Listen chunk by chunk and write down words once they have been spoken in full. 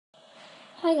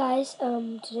Hi guys,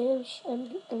 today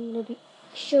I'm gonna be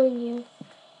showing you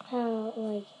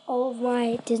how all of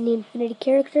my Disney Infinity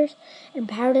characters and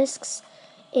power discs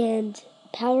and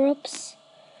power-ups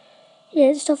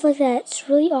and stuff like that. It's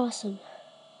really awesome.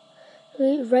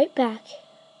 We'll be right back.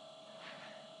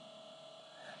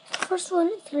 The first one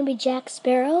is gonna be Jack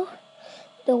Sparrow,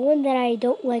 the one that I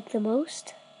don't like the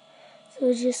most. So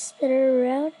we'll just spin it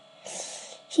around.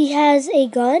 He has a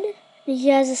gun and he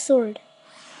has a sword.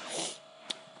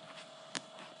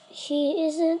 He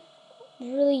isn't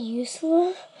really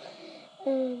useful.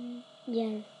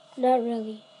 Yeah, not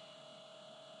really.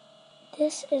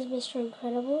 This is Mr.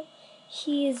 Incredible.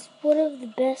 He is one of the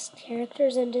best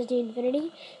characters in Disney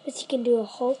Infinity because he can do a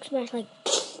Hulk smash,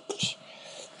 he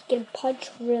can punch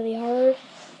really hard,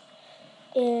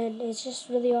 and it's just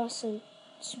really awesome.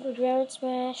 Super ground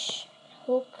smash,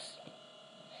 Hulks.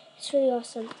 It's really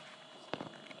awesome.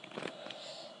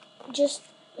 Just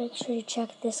make sure you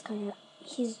check this guy out.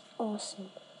 He's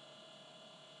awesome.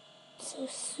 So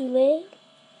Sule,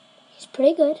 he's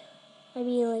pretty good. I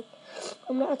mean,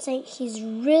 I'm not saying he's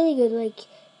really good,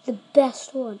 the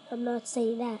best one. I'm not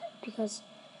saying that because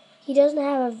he doesn't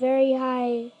have a very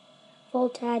high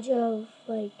voltage of,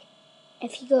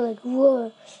 if you go,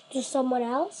 whoa, to someone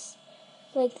else,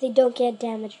 they don't get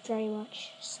damaged very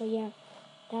much. So, yeah,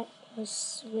 that was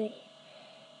Sule.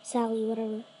 Sally,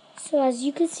 whatever. So, as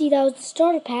you can see, that was the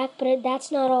starter pack, but that's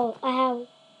not all. I have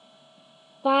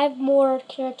 5 more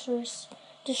characters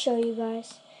to show you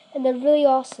guys, and they're really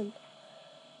awesome.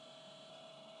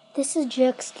 This is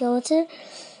Jack Skeleton.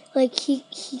 He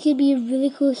could be really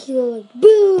cool. He go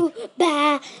boo,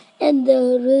 bah, and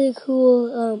the really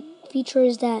cool feature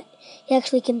is that he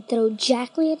actually can throw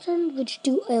jack-lanterns, which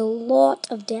do a lot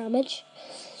of damage.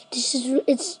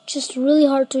 It's just really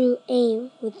hard to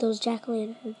aim with those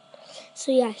jack-lanterns.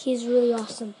 So yeah, he's really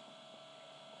awesome.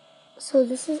 So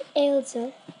this is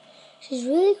Elsa. She's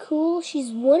really cool.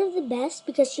 She's one of the best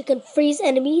because she can freeze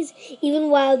enemies even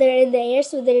while they're in the air,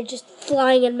 so they're just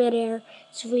flying in midair.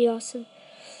 It's really awesome.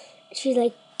 She's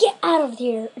like, get out of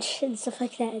here, and stuff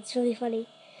like that. It's really funny.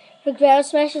 Her ground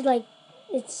smash is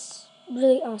it's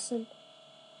really awesome.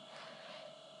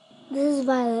 This is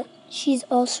Violet. She's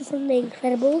also from The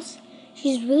Incredibles.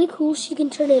 She's really cool. She can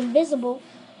turn invisible,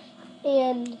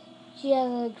 and she has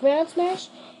a ground smash,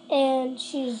 and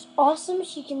she's awesome.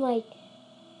 She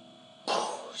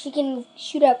can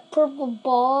shoot at purple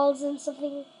balls and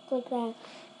something like that.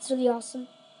 It's really awesome. You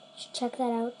should check that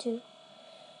out too.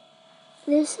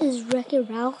 This is Wreck-It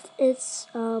Ralph. It's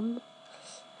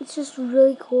just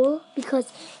really cool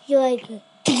because he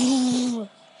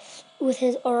with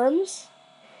his arms,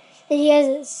 and he has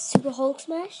a Super Hulk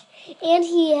smash, and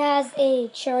he has a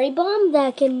cherry bomb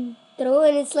that can throw,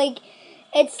 and it's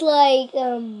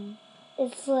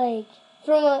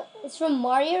from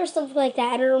Mario or something like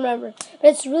that. I don't remember, but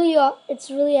it's really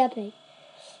epic.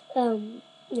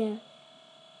 Yeah.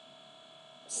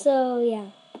 So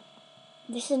yeah,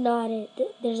 this is not it.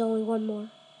 There's only one more.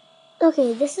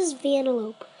 Okay, this is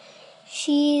Vanellope.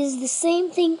 She's the same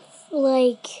thing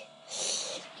like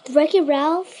Wreck-It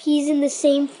Ralph. He's in the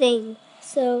same thing.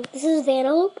 So this is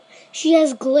Vanellope. She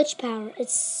has glitch power.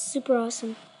 It's super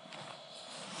awesome.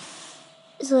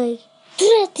 It's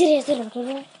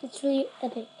it's really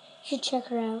epic. You should check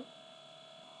her out.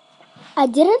 I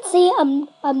didn't say I'm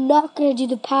not gonna do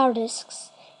the power discs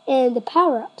and the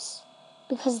power-ups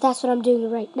because that's what I'm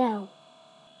doing right now.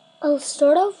 I'll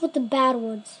start off with the bad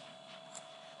ones.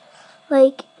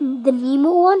 The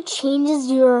Nemo one changes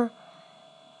the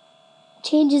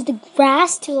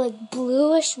grass to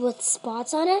bluish with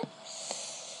spots on it.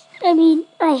 I mean,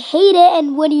 I hate it,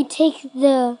 and when you take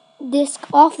the disc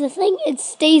off the thing, it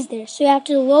stays there. So you have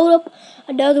to load up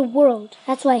another world.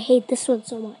 That's why I hate this one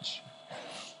so much.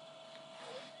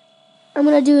 I'm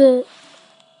gonna do it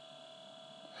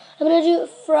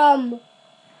from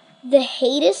the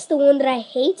the one that I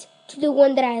hate, to the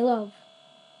one that I love.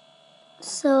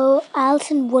 So Alice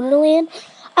in Wonderland.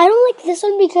 I don't like this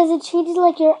one because it changes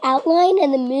your outline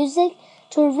and the music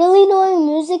to a really annoying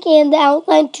music and the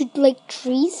outline to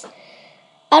trees.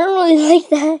 I don't really like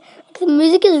that. The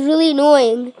music is really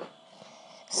annoying.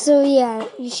 So yeah,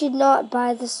 you should not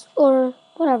buy this or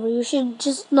whatever. You should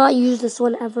just not use this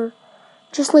one ever.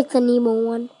 Just like the Nemo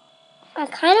one. I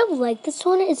kind of like this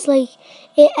one. It's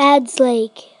it adds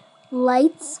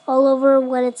lights all over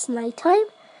when it's nighttime.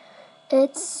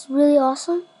 It's really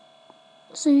awesome.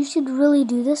 So you should really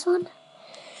do this one.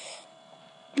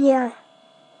 Yeah.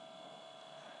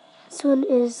 This one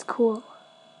is cool.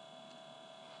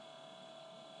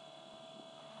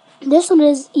 This one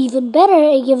is even better.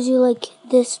 It gives you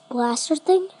this blaster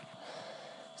thing.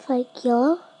 It's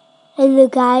yellow. And the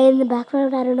guy in the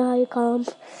background, I don't know how you call him.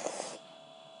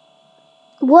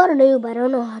 Waterloo, but I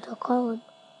don't know how to call him.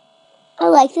 I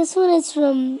like this one. It's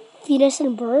from Fetus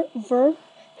and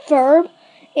Verb.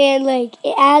 And like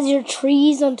it adds your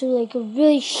trees onto like a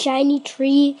really shiny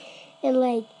tree. And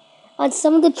like on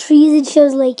some of the trees it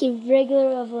shows like a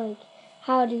regular of like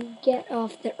how to get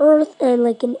off the earth and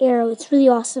like an arrow. It's really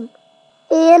awesome.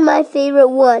 And my favorite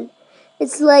one.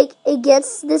 It's like it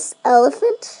gets this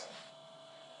elephant.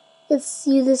 It's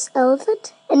this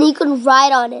elephant. And you can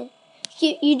ride on it.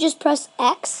 You just press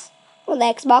X on the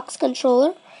Xbox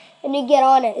controller and you get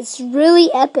on it. It's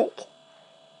really epic.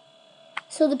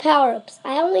 So the power-ups.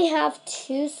 I only have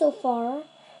 2 so far,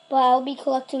 but I'll be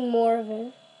collecting more of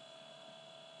it.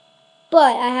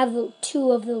 But I have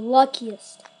 2 of the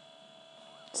luckiest.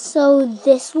 So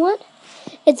this one,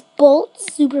 it's Bolt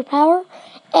Superpower,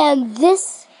 and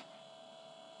this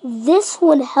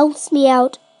one helps me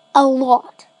out a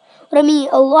lot. What I mean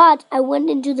a lot, I went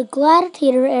into the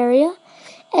gladiator area,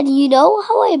 and you know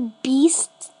how I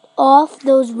beast off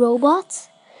those robots?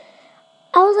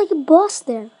 I was like a boss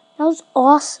there. That was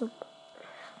awesome.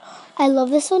 I love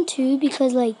this one too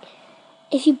because like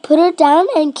if you put it down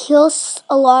and kill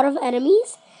a lot of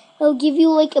enemies, it'll give you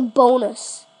like a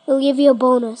bonus. It'll give you a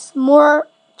bonus. More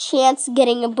chance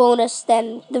getting a bonus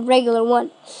than the regular one.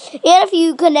 And if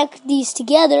you connect these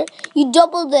together, you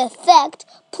double the effect.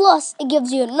 Plus, it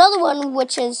gives you another one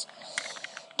which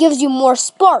gives you more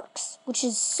sparks, which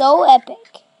is so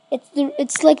epic.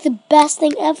 It's like the best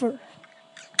thing ever.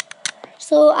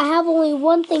 So I have only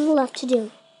one thing left to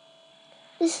do.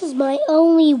 This is my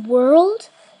only world,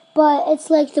 but it's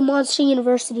like the Monster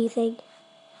University thing.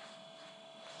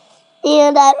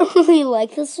 And I don't really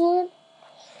like this one,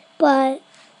 but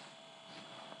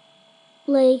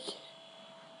like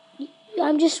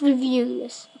I'm just reviewing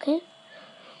this, okay?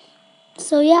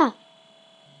 So yeah.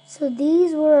 So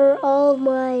these were all of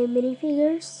my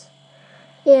minifigures,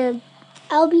 and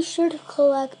I'll be sure to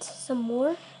collect some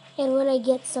more, and when I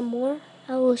get some more,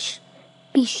 I will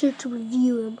be sure to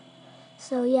review them.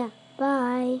 So yeah,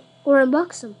 bye. Or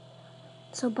unbox them.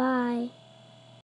 So bye.